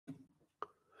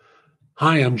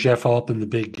Hi, I'm Jeff Altman, the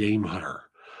Big Game Hunter.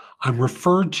 I'm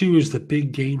referred to as the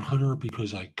Big Game Hunter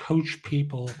because I coach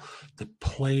people to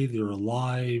play their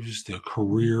lives, their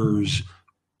careers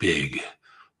big,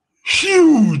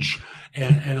 huge.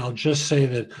 And I'll just say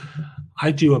that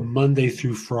I do a Monday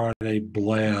through Friday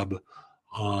blab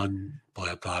on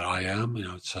blab.im.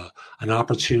 It's an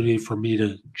opportunity for me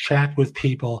to chat with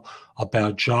people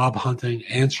about job hunting,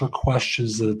 answer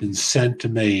questions that have been sent to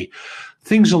me,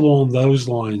 things along those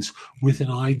lines, with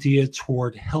an idea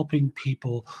toward helping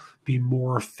people be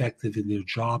more effective in their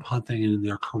job hunting and in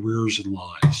their careers and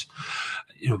lives.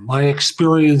 My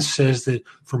experience says that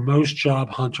for most job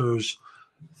hunters,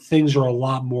 things are a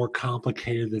lot more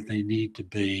complicated than they need to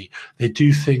be. They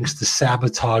do things to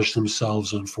sabotage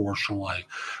themselves, unfortunately,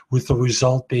 with the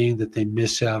result being that they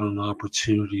miss out on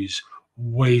opportunities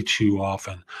way too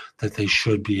often that they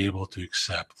should be able to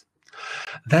accept.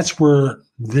 That's where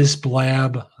this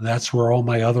blab, that's where all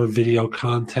my other video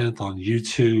content on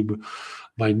YouTube,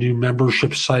 my new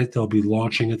membership site they'll be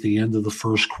launching at the end of the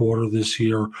first quarter this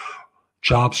year,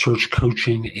 Job Search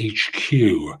Coaching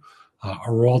HQ,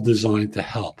 are all designed to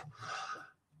help,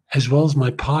 as well as my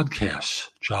podcasts,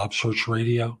 Job Search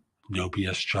Radio, No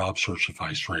BS Job Search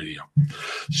Advice Radio.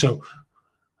 So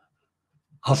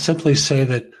I'll simply say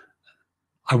that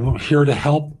I'm here to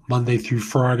help Monday through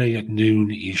Friday at noon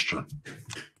Eastern.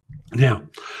 Now,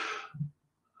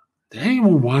 did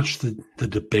anyone watch the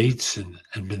debates and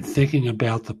been thinking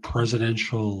about the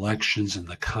presidential elections in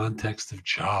the context of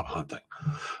job hunting?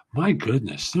 My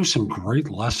goodness, there's some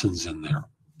great lessons in there.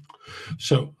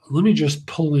 So let me just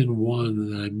pull in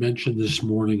one that I mentioned this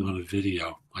morning on a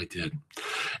video I did,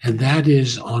 and that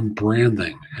is on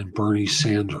branding and Bernie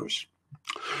Sanders.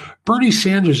 Bernie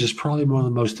Sanders is probably one of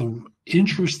the most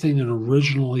interesting and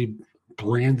originally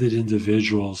branded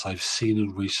individuals I've seen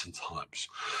in recent times.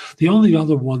 The only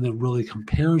other one that really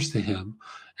compares to him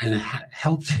and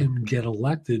helped him get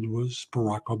elected was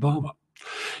Barack Obama.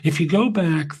 If you go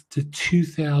back to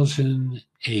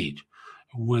 2008,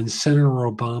 when Senator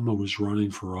Obama was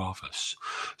running for office,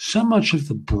 so much of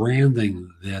the branding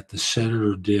that the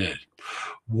senator did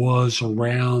was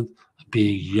around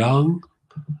being young,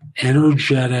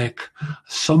 energetic,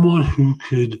 someone who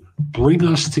could bring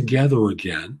us together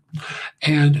again,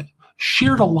 and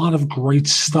shared a lot of great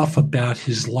stuff about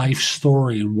his life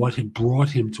story and what had brought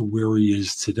him to where he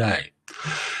is today.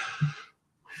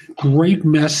 Great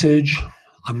message.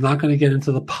 I'm not going to get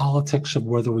into the politics of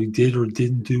whether he did or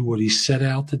didn't do what he set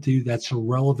out to do. That's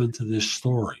irrelevant to this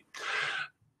story.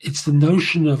 It's the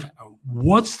notion of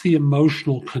what's the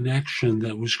emotional connection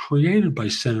that was created by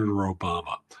Senator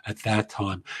Obama at that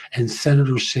time and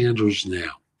Senator Sanders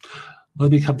now. Let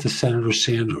me come to Senator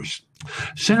Sanders.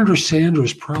 Senator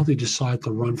Sanders probably decided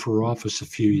to run for office a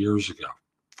few years ago.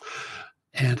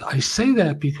 And I say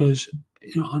that because,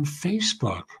 on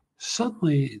Facebook,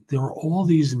 suddenly there are all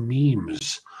these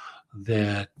memes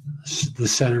that the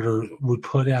senator would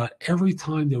put out every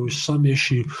time there was some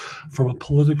issue from a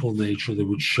political nature that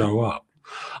would show up.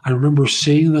 I remember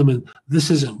seeing them, and this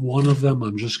isn't one of them.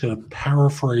 I'm just going to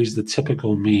paraphrase the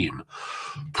typical meme.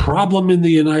 Problem in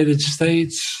the United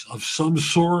States of some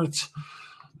sort,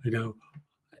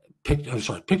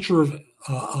 picture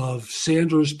of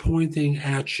Sanders pointing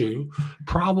at you.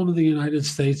 Problem in the United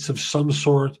States of some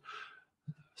sort.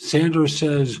 Sanders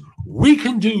says, we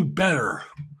can do better.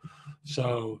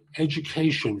 So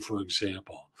education, for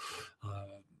example.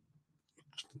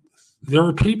 There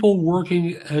are people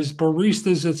working as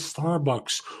baristas at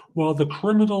Starbucks while the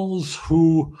criminals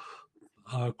who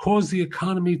cause the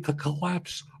economy to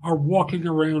collapse are walking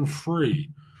around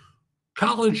free.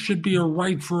 College should be a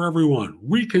right for everyone.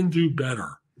 We can do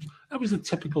better. That was a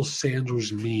typical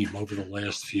Sanders meme over the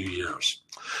last few years.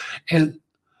 And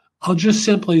I'll just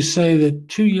simply say that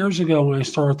 2 years ago when I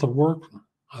started to work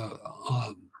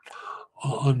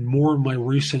on more of my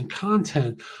recent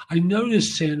content, I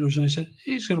noticed Sanders and I said,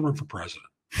 he's going to run for president.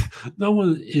 No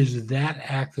one is that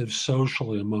active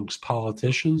socially amongst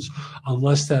politicians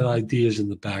unless that idea is in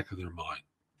the back of their mind.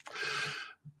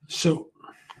 So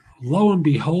lo and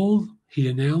behold, he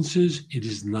announces it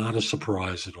is not a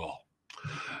surprise at all.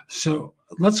 So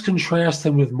let's contrast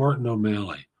him with Martin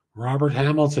O'Malley. Robert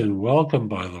Hamilton, welcome,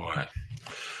 by the way.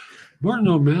 Martin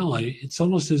O'Malley, it's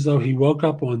almost as though he woke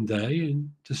up one day and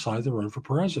decided to run for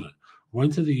president.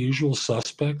 Went to the usual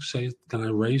suspects, say, can I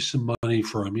raise some money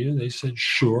from you? They said,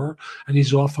 sure. And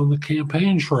he's off on the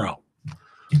campaign trail.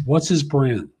 What's his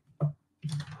brand?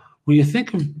 When you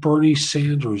think of Bernie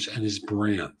Sanders and his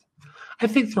brand, I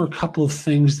think there are a couple of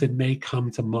things that may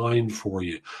come to mind for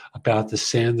you about the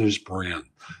Sanders brand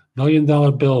Million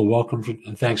Dollar Bill, welcome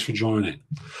and thanks for joining.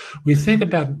 We think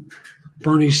about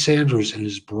Bernie Sanders and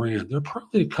his brand. There are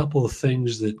probably a couple of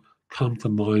things that come to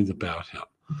mind about him.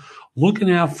 Looking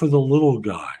out for the little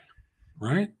guy,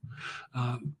 right?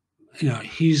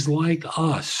 He's like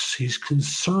us. He's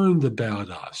concerned about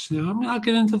us. Now, I'm not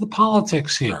getting into the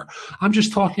politics here. I'm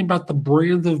just talking about the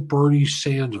brand of Bernie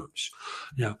Sanders.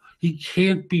 He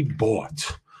can't be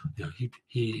bought.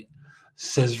 He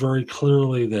says very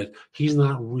clearly that he's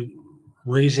not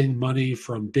raising money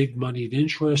from big moneyed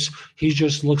interests. He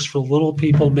just looks for little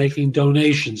people making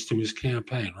donations to his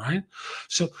campaign, right?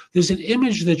 So there's an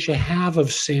image that you have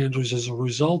of Sanders as a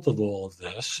result of all of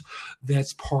this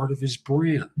that's part of his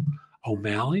brand.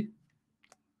 O'Malley?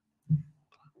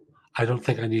 I don't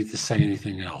think I need to say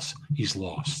anything else. He's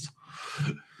lost.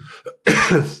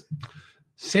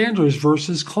 Sanders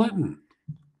versus Clinton.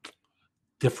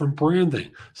 Different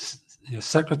branding.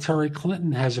 Secretary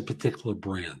Clinton has a particular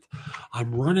brand.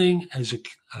 I'm running as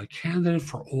a candidate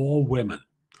for all women.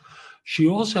 She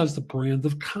also has the brand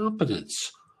of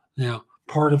competence. Now,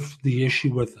 part of the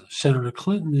issue with Senator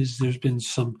Clinton is there's been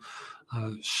some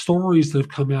stories that have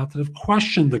come out that have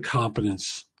questioned the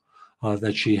competence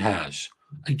that she has.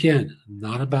 Again,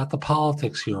 not about the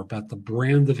politics here, about the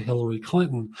brand of Hillary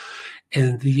Clinton.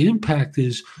 And the impact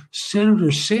is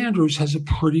Senator Sanders has a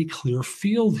pretty clear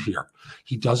field here.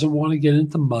 He doesn't want to get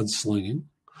into mudslinging.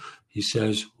 He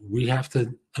says we have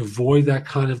to avoid that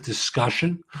kind of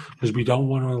discussion because we don't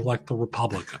want to elect a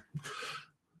Republican.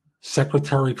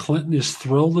 Secretary Clinton is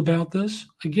thrilled about this.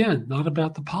 Again, not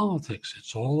about the politics.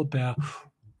 It's all about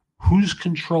who's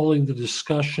controlling the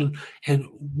discussion and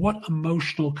what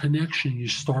emotional connection you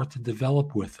start to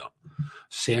develop with them.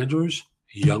 Sanders,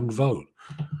 young vote.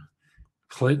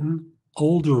 Clinton,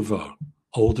 older vote,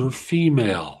 older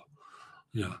female.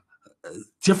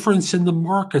 Difference in the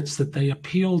markets that they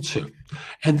appeal to.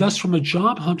 And thus, from a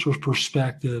job hunter's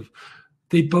perspective,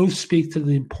 they both speak to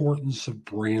the importance of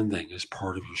branding as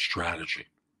part of your strategy.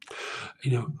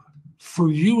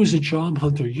 For you as a job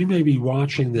hunter, you may be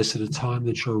watching this at a time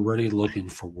that you're already looking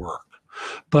for work.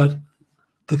 But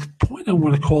the point I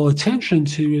want to call attention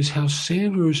to is how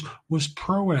Sanders was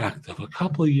proactive a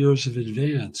couple of years in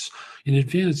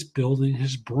advance building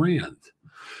his brand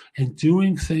and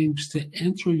doing things to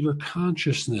enter your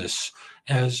consciousness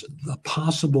as a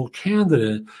possible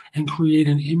candidate and create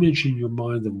an image in your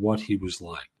mind of what he was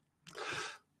like.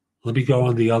 Let me go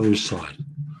on the other side.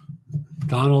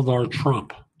 Donald R.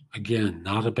 Trump, again,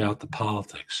 not about the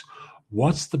politics.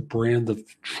 What's the brand of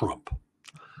Trump?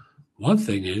 One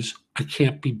thing is, I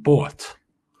can't be bought.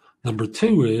 Number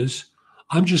two is,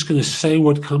 I'm just going to say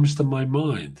what comes to my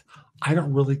mind. I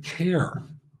don't really care.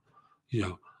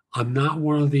 I'm not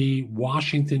one of the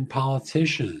Washington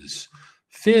politicians.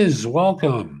 Fizz,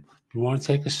 welcome. If you want to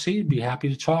take a seat, be happy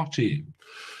to talk to you.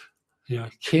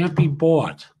 Can't be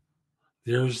bought.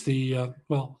 There's the,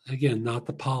 again, not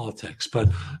the politics, but,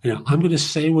 I'm going to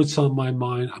say what's on my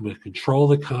mind. I'm going to control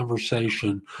the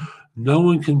conversation. No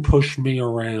one can push me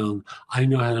around. I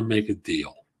know how to make a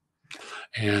deal.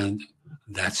 And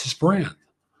that's his brand.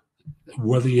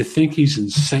 Whether you think he's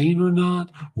insane or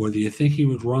not, whether you think he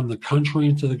would run the country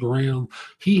into the ground,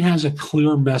 he has a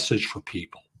clear message for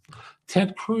people.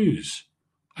 Ted Cruz,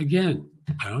 again,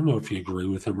 I don't know if you agree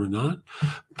with him or not,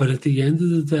 but at the end of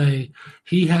the day,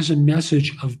 he has a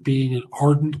message of being an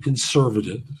ardent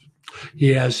conservative. He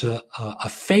has a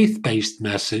faith-based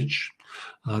message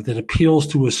that appeals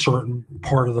to a certain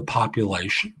part of the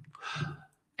population.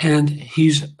 And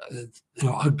he's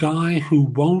a guy who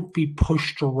won't be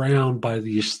pushed around by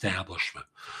the establishment.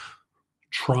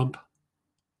 Trump,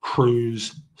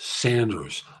 Cruz,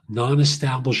 Sanders,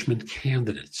 non-establishment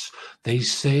candidates. They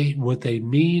say what they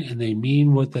mean and they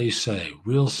mean what they say.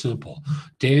 Real simple.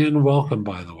 Dan, welcome,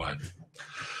 by the way.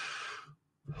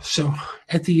 So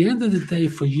at the end of the day,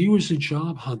 for you as a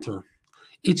job hunter,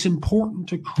 it's important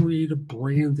to create a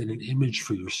brand and an image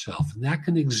for yourself. And that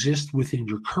can exist within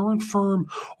your current firm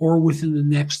or within the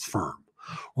next firm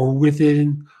or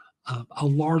within a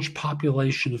large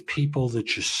population of people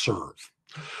that you serve.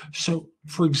 So,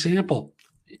 for example,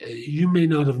 you may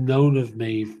not have known of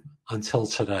me until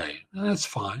today. That's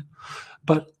fine.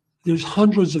 But there's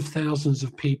hundreds of thousands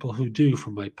of people who do,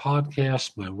 from my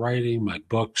podcast, my writing, my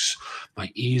books,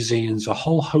 my e-zines, a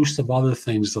whole host of other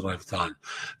things that I've done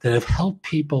that have helped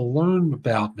people learn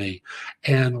about me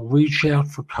and reach out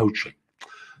for coaching.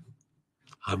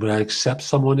 I'm going to accept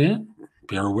someone in.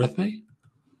 Bear with me.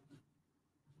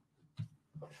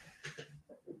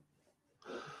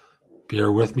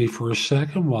 Bear with me for a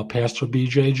second while Pastor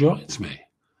BJ joins me.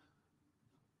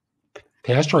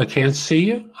 Pastor, I can't see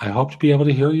you. I hope to be able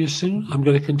to hear you soon. I'm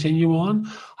going to continue on.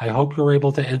 I hope you're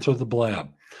able to enter the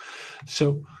blab.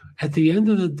 So at the end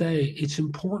of the day, it's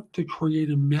important to create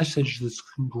a message that's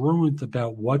congruent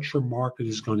about what your market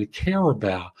is going to care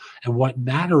about and what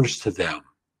matters to them.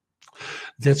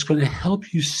 That's going to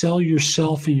help you sell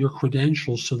yourself and your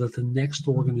credentials so that the next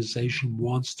organization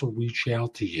wants to reach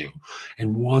out to you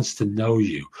and wants to know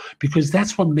you, because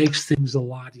that's what makes things a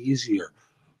lot easier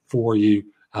for you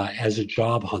as a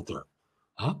job hunter.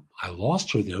 I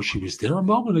lost her there. She was there a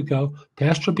moment ago.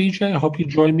 Pastor BJ, I hope you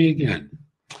join me again.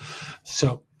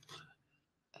 So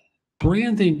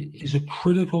branding is a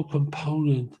critical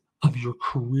component of your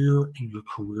career and your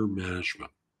career management.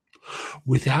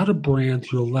 Without a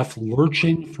brand, you're left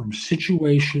lurching from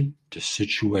situation to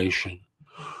situation,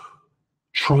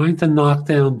 trying to knock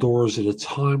down doors at a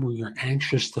time where you're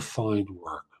anxious to find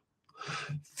work,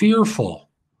 fearful,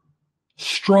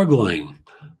 struggling.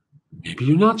 Maybe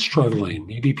you're not struggling.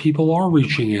 Maybe people are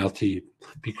reaching out to you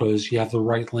because you have the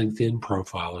right LinkedIn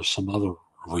profile or some other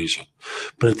reason.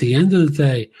 But at the end of the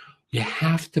day, you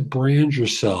have to brand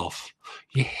yourself.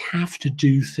 You have to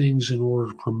do things in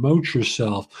order to promote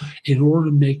yourself, in order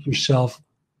to make yourself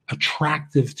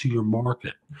attractive to your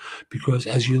market. Because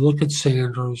as you look at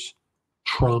Sanders,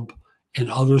 Trump, and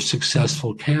other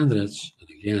successful candidates, and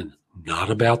again, not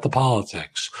about the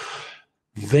politics,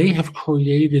 they have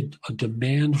created a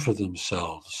demand for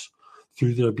themselves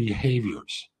through their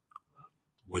behaviors,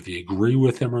 whether you agree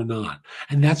with them or not.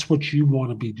 And that's what you want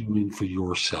to be doing for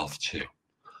yourself too.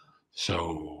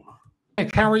 So,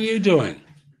 how are you doing?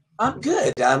 I'm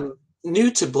good. I'm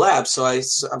new to Blab, so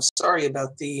I'm sorry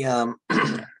about the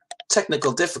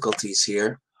technical difficulties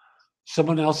here.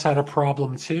 Someone else had a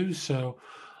problem too, so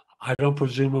I don't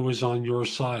presume it was on your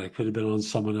side. It could have been on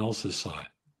someone else's side.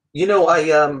 You know,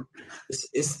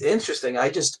 it's interesting. I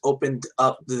just opened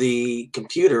up the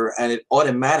computer and it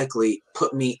automatically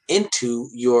put me into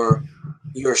your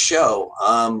show.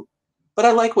 But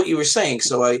I like what you were saying,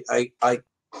 so I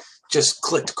just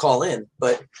clicked call in.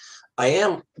 But I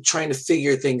am trying to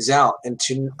figure things out, and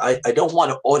I don't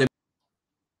want to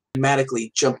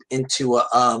automatically jump into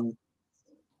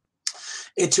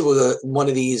one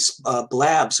of these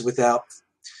blabs without.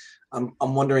 I'm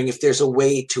wondering if there's a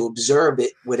way to observe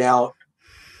it without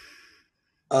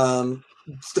to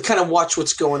kind of watch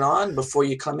what's going on before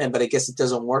you come in. But I guess it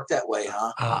doesn't work that way,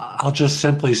 huh? I'll just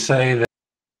simply say that